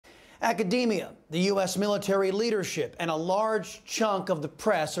Academia, the U.S. military leadership, and a large chunk of the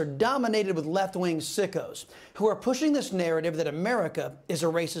press are dominated with left-wing sickos who are pushing this narrative that America is a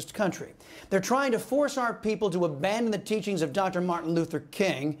racist country. They're trying to force our people to abandon the teachings of Dr. Martin Luther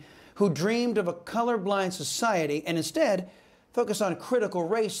King, who dreamed of a colorblind society, and instead focus on critical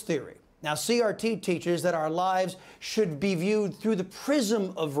race theory. Now, CRT teaches that our lives should be viewed through the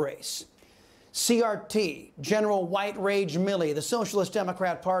prism of race. CRT, General White Rage Milley, the Socialist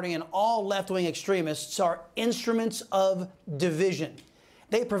Democrat Party, and all left-wing extremists are instruments of division.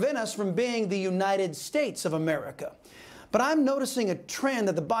 They prevent us from being the United States of America. But I'm noticing a trend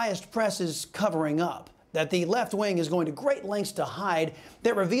that the biased press is covering up, that the left wing is going to great lengths to hide,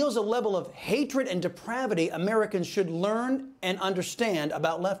 that reveals a level of hatred and depravity Americans should learn and understand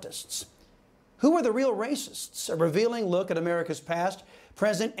about leftists. Who are the real racists? A revealing look at America's past,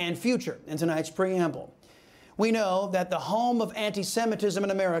 present, and future in tonight's preamble. We know that the home of anti-Semitism in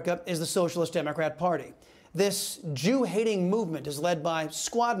America is the Socialist Democrat Party. This Jew-hating movement is led by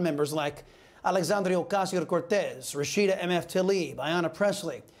squad members like Alexandria Ocasio-Cortez, Rashida M.F. Tlaib, Ayanna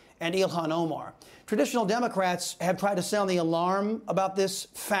Pressley, and Ilhan Omar. Traditional Democrats have tried to sound the alarm about this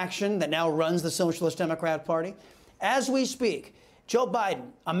faction that now runs the Socialist Democrat Party. As we speak, Joe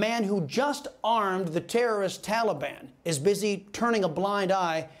Biden, a man who just armed the terrorist Taliban, is busy turning a blind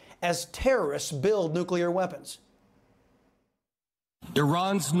eye as terrorists build nuclear weapons.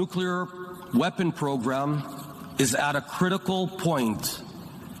 Iran's nuclear weapon program is at a critical point.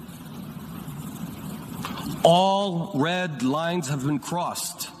 All red lines have been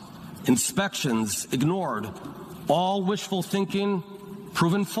crossed, inspections ignored, all wishful thinking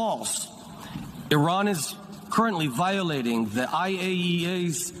proven false. Iran is currently violating the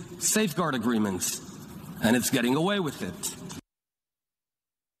IAEA's safeguard agreements, and it's getting away with it.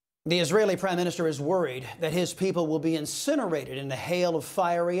 The Israeli Prime Minister is worried that his people will be incinerated in the hail of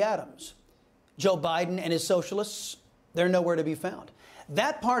fiery atoms. Joe Biden and his socialists, they're nowhere to be found.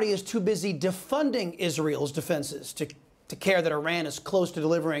 That party is too busy defunding Israel's defenses to care that Iran is close to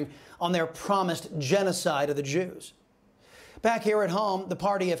delivering on their promised genocide of the Jews. Back here at home, the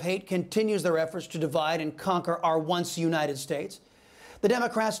party of hate continues their efforts to divide and conquer our once United States. The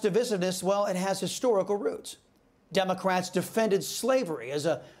Democrats' divisiveness, well, it has historical roots. Democrats defended slavery as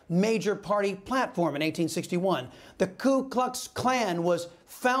a major party platform in 1861. The Ku Klux Klan was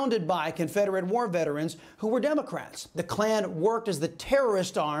founded by Confederate war veterans who were Democrats. The Klan worked as the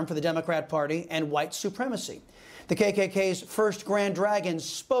terrorist arm for the Democrat Party and white supremacy. The KKK's first Grand Dragon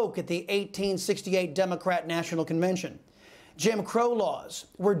spoke at the 1868 Democrat National Convention. Jim Crow laws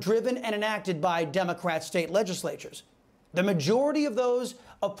were driven and enacted by Democrat state legislatures. The majority of those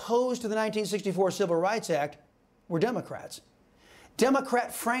opposed to the 1964 Civil Rights Act were Democrats.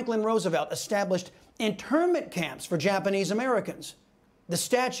 Democrat Franklin Roosevelt established internment camps for Japanese Americans. The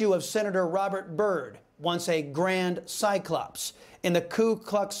statue of Senator Robert Byrd, once a grand cyclops in the Ku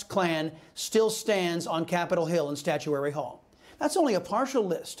Klux Klan, still stands on Capitol Hill in Statuary Hall. That's only a partial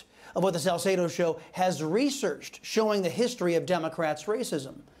list of what the Salcedo Show has researched showing the history of Democrats'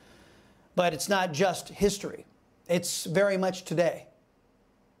 racism. But it's not just history. It's very much today.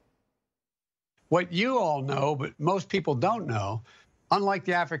 What you all know, but most people don't know, unlike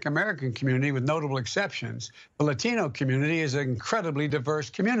the African-American community, with notable exceptions, the Latino community is an incredibly diverse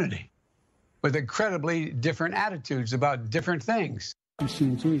community with incredibly different attitudes about different things. You see,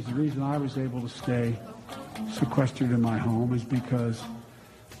 geez, the reason I was able to stay sequestered in my home is because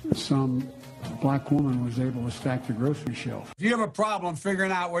some black woman was able to stack the grocery shelf. If you have a problem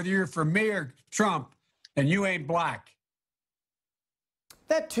figuring out whether you're for me or Trump, and you ain't black.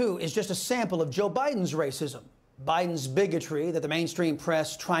 That, too, is just a sample of Joe Biden's racism, Biden's bigotry that the mainstream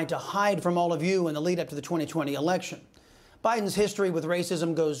press tried to hide from all of you in the lead up to the 2020 election. Biden's history with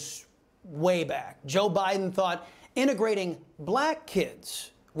racism goes way back. Joe Biden thought integrating black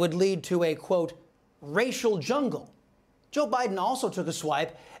kids would lead to a, quote, racial jungle. Joe Biden also took a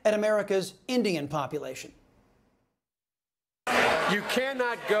swipe at America's Indian population. You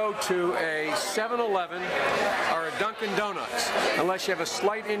cannot go to a 7-Eleven or a Dunkin' Donuts unless you have a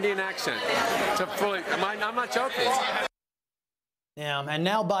slight Indian accent. I'm not joking. Yeah, and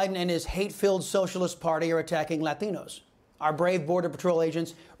now Biden and his hate-filled Socialist Party are attacking Latinos. Our brave Border Patrol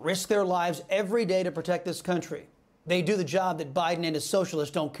agents risk their lives every day to protect this country. They do the job that Biden and his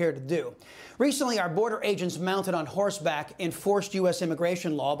socialists don't care to do. Recently, our border agents mounted on horseback enforced U.S.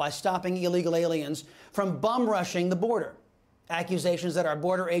 immigration law by stopping illegal aliens from bum rushing the border. Accusations that our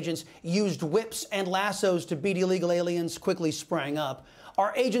border agents used whips and lassos to beat illegal aliens quickly sprang up.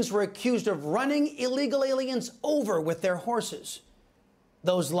 Our agents were accused of running illegal aliens over with their horses.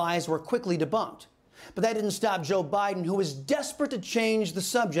 Those lies were quickly debunked. But that didn't stop Joe Biden, who was desperate to change the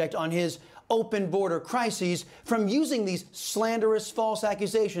subject on his open border crises, from using these slanderous false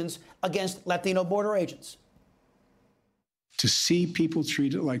accusations against Latino border agents. To see people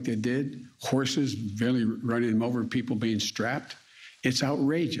treated like they did, horses barely running them over, people being strapped, it's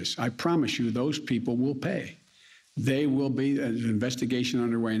outrageous. I promise you those people will pay. They will be, there's an investigation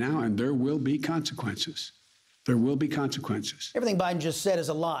underway now, and there will be consequences. There will be consequences. Everything Biden just said is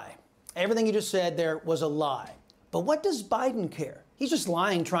a lie. Everything he just said there was a lie. But what does Biden care? He's just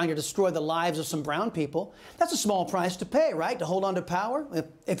lying, trying to destroy the lives of some brown people. That's a small price to pay, right? To hold on to power,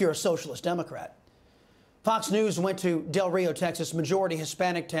 if you're a socialist Democrat. Fox News went to Del Rio, Texas, majority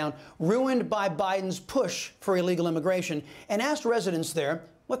Hispanic town, ruined by Biden's push for illegal immigration, and asked residents there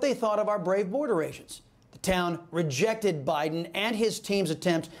what they thought of our brave border agents. The town rejected Biden and his team's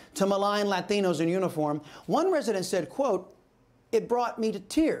attempt to malign Latinos in uniform. One resident said, quote, "It brought me to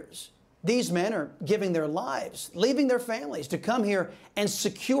tears. These men are giving their lives, leaving their families to come here and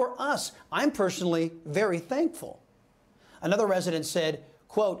secure us. I'm personally very thankful." Another resident said,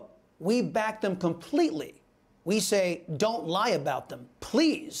 quote, "We back them completely. We say, don't lie about them.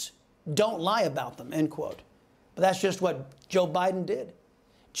 Please, don't lie about them," end quote. But that's just what Joe Biden did.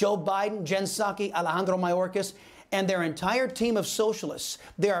 Joe Biden, Jen Psaki, Alejandro Mayorkas, and their entire team of socialists,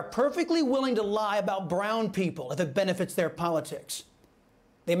 they are perfectly willing to lie about brown people if it benefits their politics.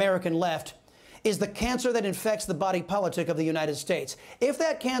 The American left is the cancer that infects the body politic of the United States. If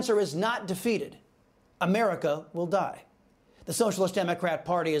that cancer is not defeated, America will die. The Socialist Democrat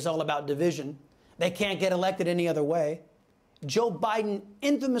Party is all about division. They can't get elected any other way. Joe Biden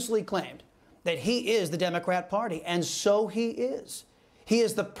infamously claimed that he is the Democrat Party, and so he is. He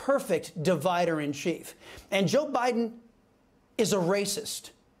is the perfect divider-in-chief. And Joe Biden is a racist.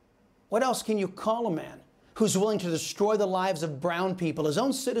 What else can you call a man who's willing to destroy the lives of brown people, his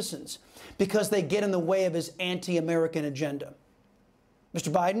own citizens, because they get in the way of his anti-American agenda?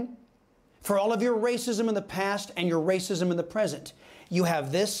 Mr. Biden, for all of your racism in the past and your racism in the present, you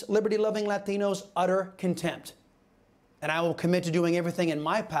have this liberty-loving Latino's utter contempt. And I will commit to doing everything in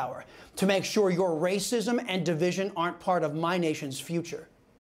my power to make sure your racism and division aren't part of my nation's future.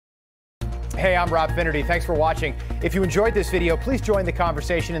 Hey, I'm Rob Finnerty. Thanks for watching. If you enjoyed this video, please join the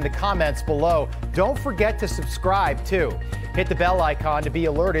conversation in the comments below. Don't forget to subscribe, too. Hit the bell icon to be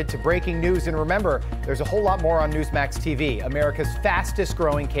alerted to breaking news. And remember, there's a whole lot more on Newsmax TV, America's fastest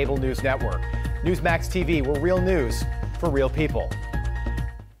growing cable news network. Newsmax TV, where real news for real people.